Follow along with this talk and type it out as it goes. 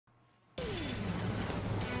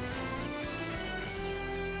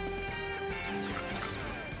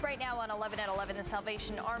Right now on 11 at 11, the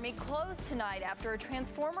Salvation Army closed tonight after a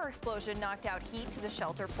transformer explosion knocked out heat to the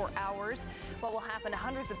shelter for hours. What will happen to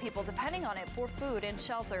hundreds of people depending on it for food and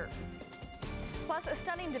shelter? Plus, a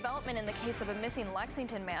stunning development in the case of a missing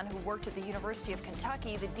Lexington man who worked at the University of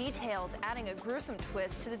Kentucky. The details adding a gruesome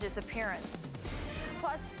twist to the disappearance.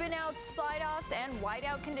 Plus, spin-outs, slide-offs, and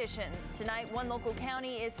whiteout conditions. Tonight, one local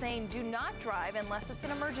county is saying do not drive unless it's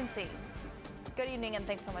an emergency. Good evening and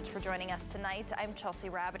thanks so much for joining us tonight. I'm Chelsea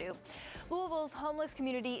Rabideau. Louisville's homeless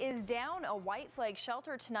community is down a white flag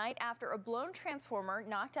shelter tonight after a blown transformer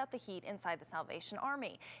knocked out the heat inside the Salvation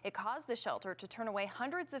Army. It caused the shelter to turn away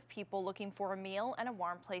hundreds of people looking for a meal and a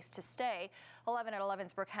warm place to stay. 11 at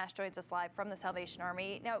 11's Brooke Hash joins us live from the Salvation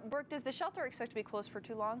Army. Now, Brooke, does the shelter expect to be closed for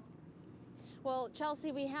too long? Well,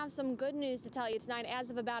 Chelsea, we have some good news to tell you tonight.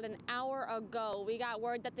 As of about an hour ago, we got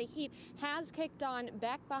word that the heat has kicked on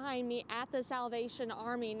back behind me at the Salvation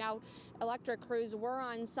Army. Now, electric crews were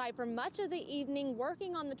on site for much of the evening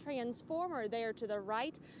working on the transformer there to the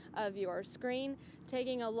right of your screen,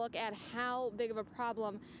 taking a look at how big of a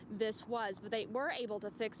problem this was. But they were able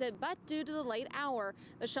to fix it. But due to the late hour,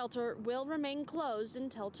 the shelter will remain closed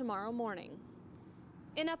until tomorrow morning.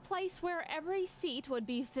 In a place where every seat would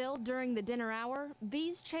be filled during the dinner hour,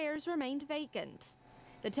 these chairs remained vacant.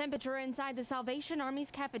 The temperature inside the Salvation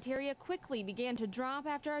Army's cafeteria quickly began to drop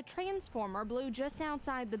after a transformer blew just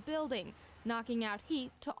outside the building, knocking out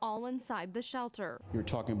heat to all inside the shelter. You're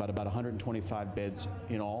talking about 125 beds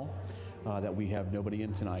in all. That we have nobody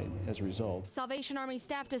in tonight as a result. Salvation Army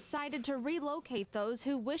staff decided to relocate those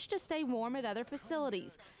who wish to stay warm at other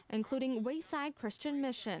facilities, including Wayside Christian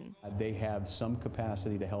Mission. They have some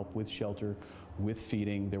capacity to help with shelter, with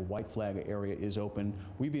feeding. Their white flag area is open.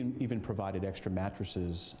 We've even provided extra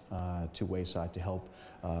mattresses to Wayside to help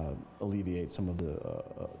alleviate some of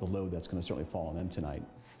the load that's going to certainly fall on them tonight.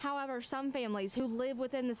 However, some families who live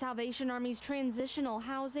within the Salvation Army's transitional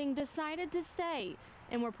housing decided to stay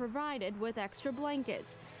and were provided with extra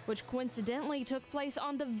blankets, which coincidentally took place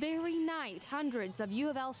on the very night hundreds of U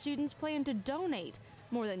of L students planned to donate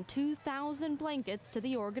more than 2,000 blankets to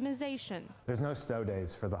the organization. There's no snow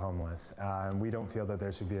days for the homeless, and we don't feel that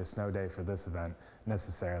there should be a snow day for this event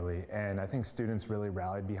necessarily. And I think students really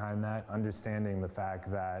rallied behind that, understanding the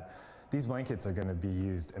fact that these blankets are going to be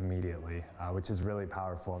used immediately, which is really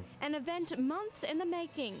powerful. An event months in the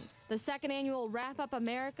making. The second annual Wrap Up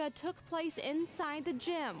America took place inside the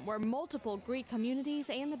gym, where multiple Greek communities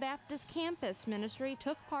and the Baptist Campus Ministry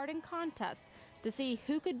took part in contests to see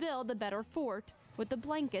who could build the better fort with the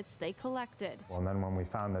blankets they collected. Well, and then when we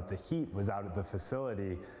found that the heat was out at the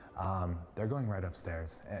facility, they're going right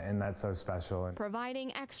upstairs, and that's so special.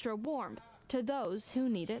 Providing extra warmth to those who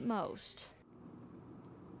need it most.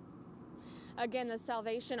 Again, the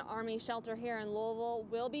Salvation Army shelter here in Louisville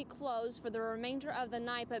will be closed for the remainder of the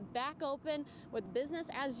night, but back open with business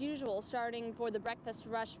as usual starting for the breakfast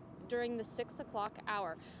rush during the 6 o'clock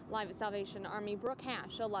hour. Live at Salvation Army, Brooke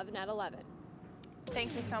Hash, 11 at 11.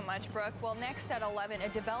 Thank you so much, Brooke. Well, next at 11, a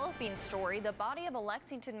developing story. The body of a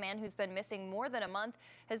Lexington man who's been missing more than a month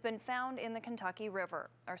has been found in the Kentucky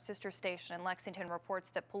River. Our sister station in Lexington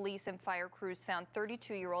reports that police and fire crews found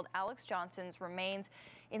 32-year-old Alex Johnson's remains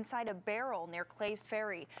inside a barrel near Clay's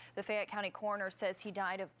Ferry. The Fayette County coroner says he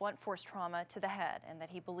died of blunt force trauma to the head and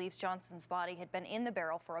that he believes Johnson's body had been in the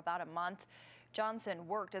barrel for about a month. Johnson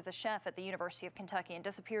worked as a chef at the University of Kentucky and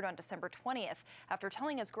disappeared on December 20th after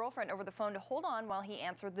telling his girlfriend over the phone to hold on while he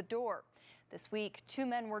answered the door. This week, 2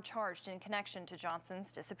 men were charged in connection to Johnson's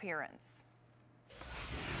disappearance.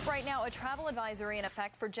 Right now, a travel advisory in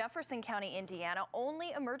effect for Jefferson County, Indiana.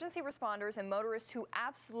 Only emergency responders and motorists who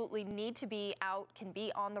absolutely need to be out can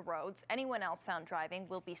be on the roads. Anyone else found driving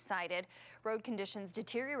will be cited. Road conditions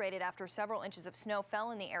deteriorated after several inches of snow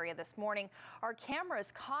fell in the area this morning. Our cameras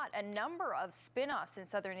caught a number of spin-offs in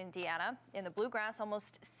southern Indiana. In the bluegrass,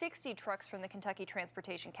 almost 60 trucks from the Kentucky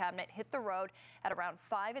Transportation Cabinet hit the road at around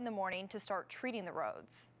 5 in the morning to start treating the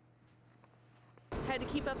roads. Had to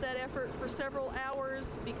keep up that effort for several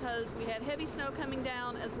hours because we had heavy snow coming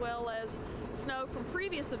down as well as snow from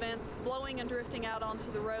previous events blowing and drifting out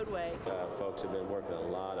onto the roadway. Folks have been working a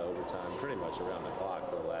lot of overtime pretty much around the clock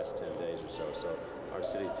for the last 10 days or so. So our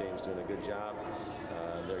city team's doing a good job.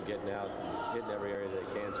 They're getting out and hitting every area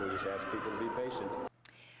they can, so we just ask people to be patient.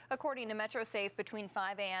 According to MetroSafe, between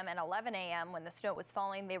 5 a.m. and 11 a.m. when the snow was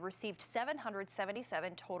falling, they received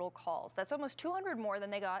 777 total calls. That's almost 200 more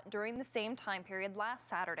than they got during the same time period last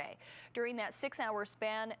Saturday. During that 6-hour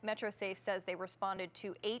span, MetroSafe says they responded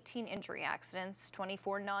to 18 injury accidents,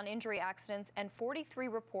 24 non-injury accidents, and 43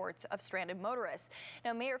 reports of stranded motorists.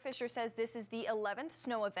 Now, Mayor Fisher says this is the 11th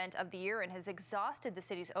snow event of the year and has exhausted the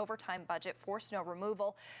city's overtime budget for snow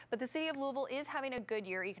removal. But the city of Louisville is having a good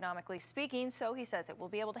year economically speaking, so he says it will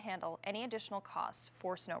be able to handle any additional costs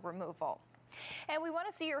for snow removal. And we want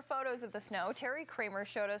to see your photos of the snow. Terry Kramer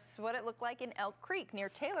showed us what it looked like in Elk Creek near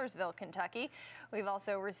Taylorsville, Kentucky. We've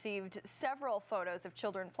also received several photos of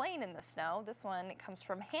children playing in the snow. This one comes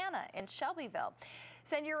from Hannah in Shelbyville.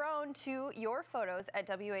 Send your own to your photos at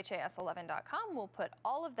WHAS11.com. We'll put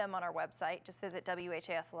all of them on our website. Just visit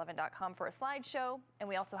WHAS11.com for a slideshow. And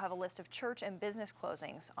we also have a list of church and business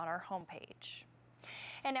closings on our homepage.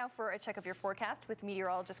 And now for a check of your forecast with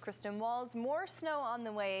meteorologist Kristen Walls. More snow on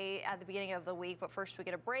the way at the beginning of the week, but first we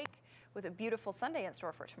get a break with a beautiful Sunday in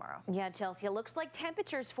store for tomorrow. Yeah, Chelsea, it looks like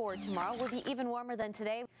temperatures for tomorrow will be even warmer than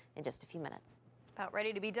today in just a few minutes. About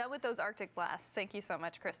ready to be done with those Arctic blasts. Thank you so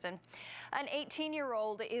much, Kristen. An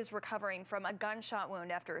 18-year-old is recovering from a gunshot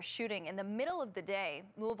wound after a shooting in the middle of the day.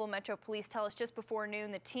 Louisville Metro Police tell us just before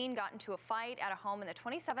noon the teen got into a fight at a home in the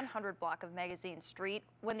 2700 block of Magazine Street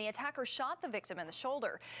when the attacker shot the victim in the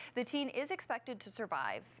shoulder. The teen is expected to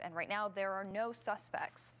survive, and right now there are no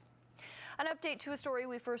suspects. An update to a story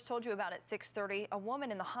we first told you about at 6:30. A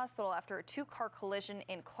woman in the hospital after a two-car collision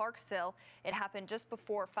in Clarksville. It happened just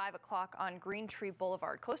before 5 o'clock on Green Tree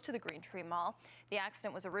Boulevard, close to the Green Tree Mall. The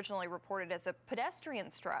accident was originally reported as a pedestrian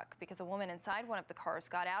struck because a woman inside one of the cars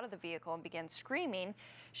got out of the vehicle and began screaming.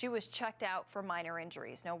 She was checked out for minor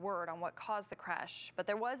injuries. No word on what caused the crash, but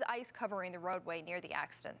there was ice covering the roadway near the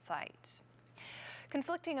accident site.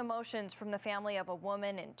 Conflicting emotions from the family of a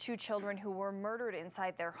woman and 2 children who were murdered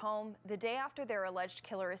inside their home the day after their alleged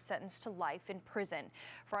killer is sentenced to life in prison.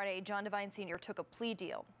 Friday, John Devine Sr. took a plea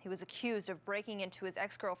deal. He was accused of breaking into his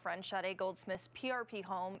ex-girlfriend Sade Goldsmith's PRP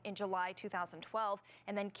home in July 2012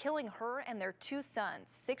 and then killing her and their 2 sons,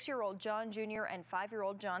 6-year-old John Jr. and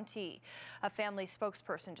 5-year-old John T. A family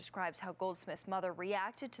spokesperson describes how Goldsmith's mother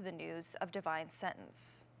reacted to the news of Devine's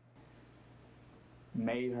sentence.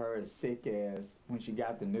 Made her as sick as when she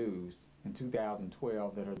got the news in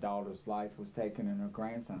 2012 that her daughter's life was taken and her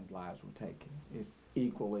grandson's lives were taken. It's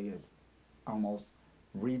equally as almost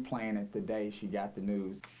replanted the day she got the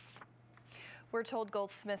news. We're told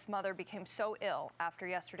Goldsmith's mother became so ill after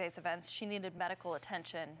yesterday's events she needed medical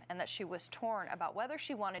attention and that she was torn about whether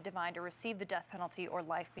she wanted Devine to receive the death penalty or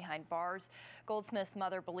life behind bars. Goldsmith's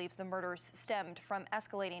mother believes the murders stemmed from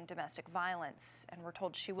escalating domestic violence, and we're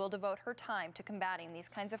told she will devote her time to combating these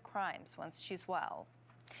kinds of crimes once she's well.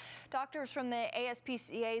 Doctors from the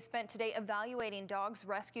ASPCA spent today evaluating dogs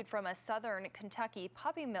rescued from a southern Kentucky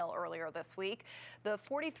puppy mill earlier this week. The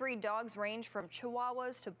 43 dogs range from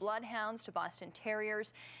Chihuahuas to Bloodhounds to Boston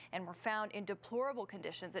Terriers and were found in deplorable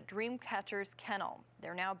conditions at Dreamcatcher's Kennel.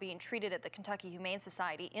 They're now being treated at the Kentucky Humane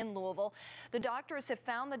Society in Louisville. The doctors have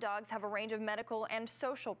found the dogs have a range of medical and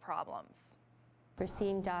social problems. We're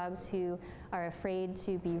seeing dogs who are afraid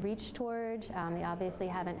to be reached toward. They obviously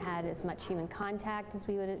haven't had as much human contact as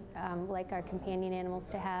we would like our companion animals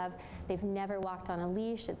to have. They've never walked on a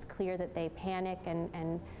leash. It's clear that they panic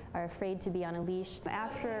and are afraid to be on a leash.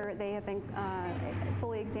 After they have been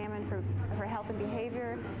fully examined for health and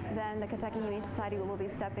behavior, then the Kentucky Humane Society will be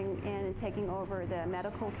stepping in and taking over the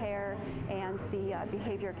medical care and the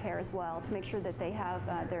behavior care as well to make sure that they have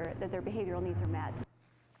that their behavioral needs are met.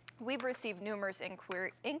 We've received numerous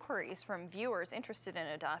inquiries from viewers interested in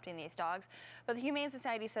adopting these dogs, but the Humane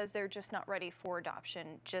Society says they're just not ready for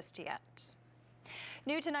adoption just yet.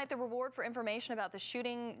 New tonight, the reward for information about the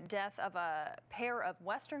shooting death of a pair of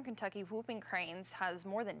Western Kentucky whooping cranes has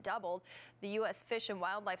more than doubled. The U.S. Fish and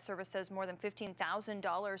Wildlife Service says more than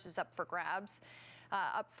 $15,000 is up for grabs.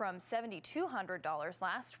 Up from $7,200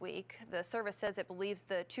 last week. The service says it believes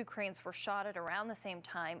the 2 cranes were shot at around the same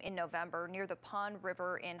time in November near the Pond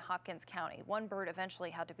River in Hopkins County. One bird eventually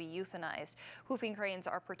had to be euthanized. Whooping cranes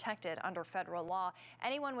are protected under federal law.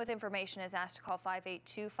 Anyone with information is asked to call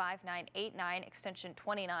 582-5989 extension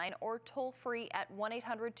 29 or toll free at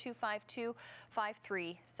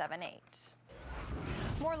 1-800-252-5378.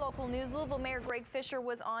 More local news. Louisville Mayor Greg Fisher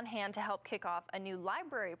was on hand to help kick off a new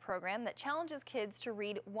library program that challenges kids to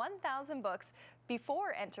read 1,000 books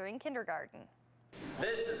before entering kindergarten.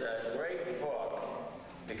 This is a great book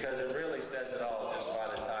because it really says it all just by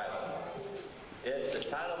the title. The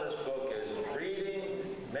title of this book is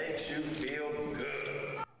Reading Makes You Feel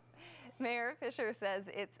Good. Mayor Fisher says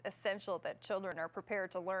it's essential that children are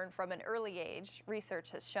prepared to learn from an early age.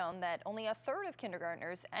 Research has shown that only a third of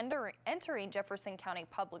kindergartners entering Jefferson County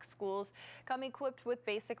public schools come equipped with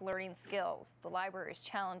basic learning skills. The library's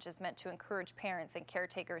challenge is meant to encourage parents and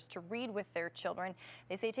caretakers to read with their children.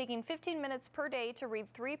 They say taking 15 minutes per day to read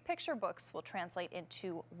 3 picture books will translate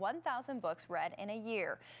into 1,000 books read in a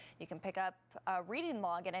year. You can pick up a reading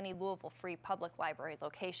log at any Louisville Free Public Library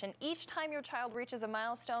location. Each time your child reaches a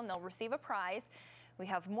milestone, they'll receive a prize. We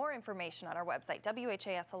have more information on our website,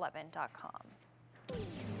 WHAS11.com.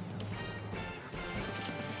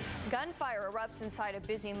 Gunfire erupts inside a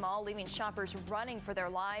busy mall, leaving shoppers running for their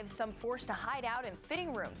lives, some forced to hide out in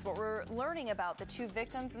fitting rooms. What we're learning about the 2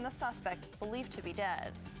 victims and the suspect believed to be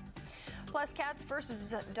dead. Plus, cats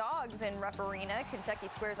versus dogs in Rupp Arena. Kentucky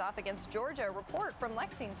squares off against Georgia. A report from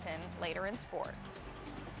Lexington later in sports.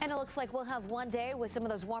 And it looks like we'll have one day with some of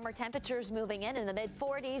those warmer temperatures moving in the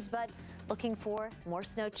mid-40s, but looking for more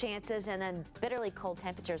snow chances and then bitterly cold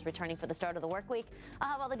temperatures returning for the start of the work week.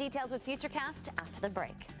 I'll have all the details with Futurecast after the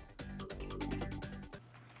break.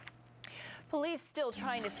 Police still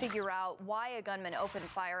trying to figure out why a gunman opened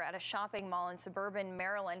fire at a shopping mall in suburban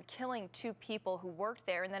Maryland, killing 2 people who worked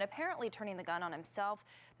there and then apparently turning the gun on himself.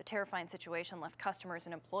 The terrifying situation left customers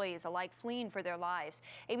and employees alike fleeing for their lives.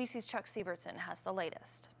 ABC's Chuck Sievertson has the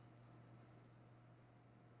latest.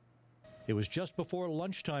 It was just before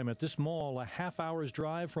lunchtime at this mall, a half-hour's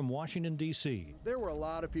drive from Washington, D.C. There were a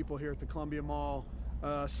lot of people here at the Columbia Mall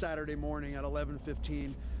Saturday morning at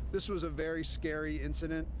 11:15. This was a very scary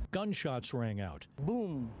incident. Gunshots rang out.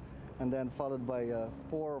 Boom, and then followed by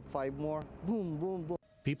 4 or 5 more. Boom, boom, boom.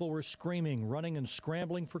 People were screaming, running, and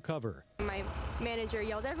scrambling for cover. My manager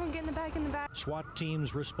yelled, "Everyone get in the back, in the back." SWAT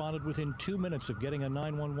teams responded within 2 minutes of getting a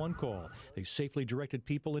 911 call. They safely directed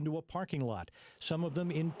people into a parking lot, some of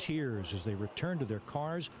them in tears as they returned to their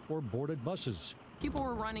cars or boarded buses. People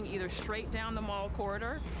were running either straight down the mall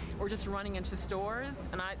corridor or just running into stores,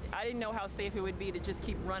 and I didn't know how safe it would be to just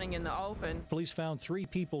keep running in the open. Police found 3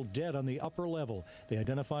 people dead on the upper level. They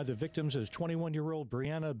identified the victims as 21-year-old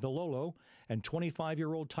Brianna Bilolo and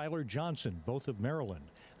 25-year-old Tyler Johnson, both of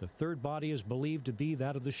Maryland. The 3rd body is believed to be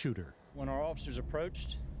that of the shooter. When our officers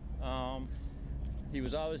approached, he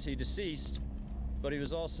was obviously deceased, but he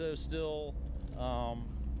was also still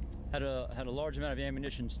had a large amount of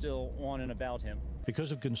ammunition still on and about him.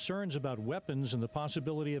 Because of concerns about weapons and the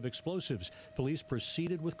possibility of explosives, police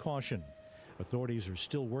proceeded with caution. Authorities are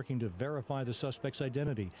still working to verify the suspect's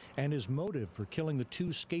identity and his motive for killing the 2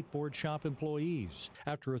 skateboard shop employees.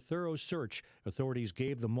 After a thorough search, authorities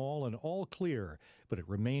gave the mall an all clear, but it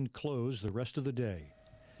remained closed the rest of the day.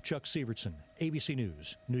 Chuck Sievertson, ABC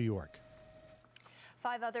News, New York.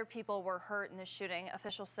 5 other people were hurt in the shooting.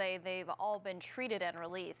 Officials say they've all been treated and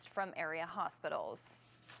released from area hospitals.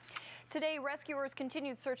 Today, rescuers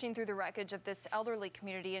continued searching through the wreckage of this elderly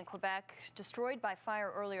community in Quebec, destroyed by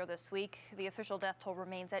fire earlier this week. The official death toll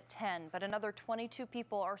remains at 10, but another 22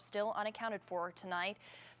 people are still unaccounted for tonight.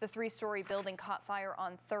 The 3-story building caught fire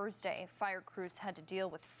on Thursday. Fire crews had to deal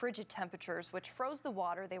with frigid temperatures, which froze the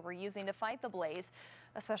water they were using to fight the blaze.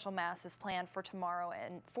 A special mass is planned for tomorrow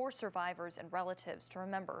and for survivors and relatives to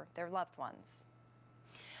remember their loved ones.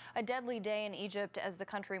 A deadly day in Egypt as the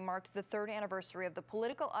country marked the 3rd anniversary of the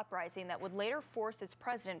political uprising that would later force its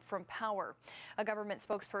president from power. A government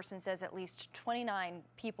spokesperson says at least 29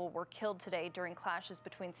 people were killed today during clashes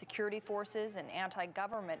between security forces and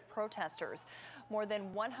anti-government protesters. More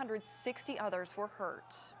than 160 others were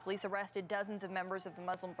hurt. Police arrested dozens of members of the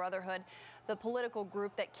Muslim Brotherhood, the political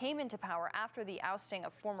group that came into power after the ousting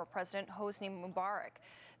of former President Hosni Mubarak.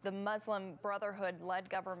 The Muslim Brotherhood-led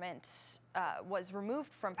government was removed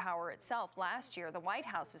from power itself last year. The White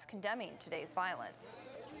House is condemning today's violence.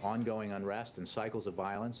 Ongoing unrest and cycles of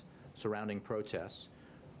violence surrounding protests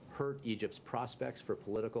hurt Egypt's prospects for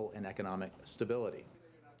political and economic stability.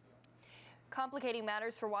 Complicating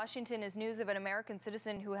matters for Washington is news of an American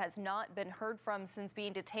citizen who has not been heard from since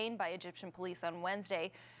being detained by Egyptian police on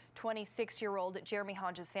Wednesday. 26-year-old Jeremy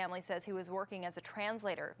Hodges' family says he was working as a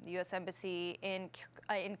translator. The U.S. Embassy in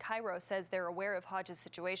Cairo says they're aware of Hodges'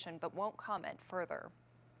 situation but won't comment further.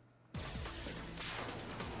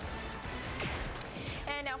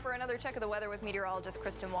 And now for another check of the weather with meteorologist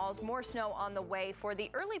Kristen Walls. More snow on the way for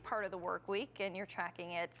the early part of the work week, and you're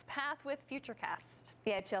tracking its path with Futurecast.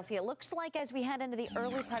 Yeah, Chelsea, it looks like as we head into the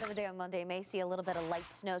early part of the day on Monday, may see a little bit of light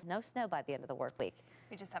snow. No snow by the end of the work week.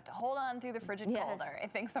 We just have to hold on through the frigid cold. All right,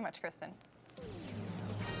 thanks so much, Kristen.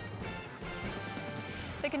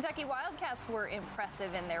 The Kentucky Wildcats were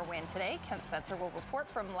impressive in their win today. Ken Spencer will report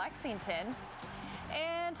from Lexington.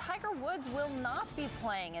 And Tiger Woods will not be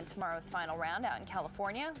playing in tomorrow's final round out in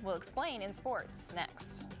California. We'll explain in sports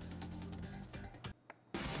next.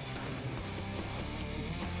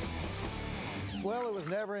 Well, it was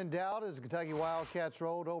never in doubt as the Kentucky Wildcats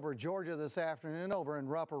rolled over Georgia this afternoon over in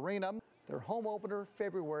Rupp Arena. Their home opener,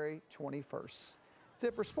 February 21st. That's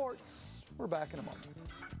it for sports. We're back in a moment.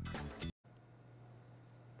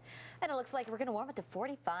 And it looks like we're going to warm up to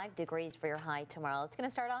 45 degrees for your high tomorrow. It's going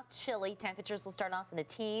to start off chilly. Temperatures will start off in the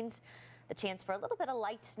teens. The chance for a little bit of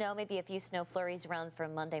light snow, maybe a few snow flurries around for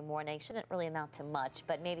Monday morning. Shouldn't really amount to much,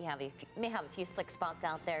 but maybe may have a few slick spots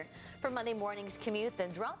out there for Monday morning's commute,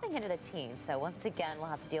 then dropping into the teens. So once again, we'll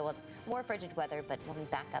have to deal with more frigid weather, but we'll be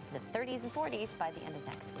back up in the 30s and 40s by the end of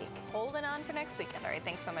next week. Holding on for next weekend. All right,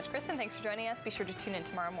 thanks so much, Kristen. Thanks for joining us. Be sure to tune in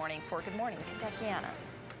tomorrow morning for Good Morning Kentuckiana.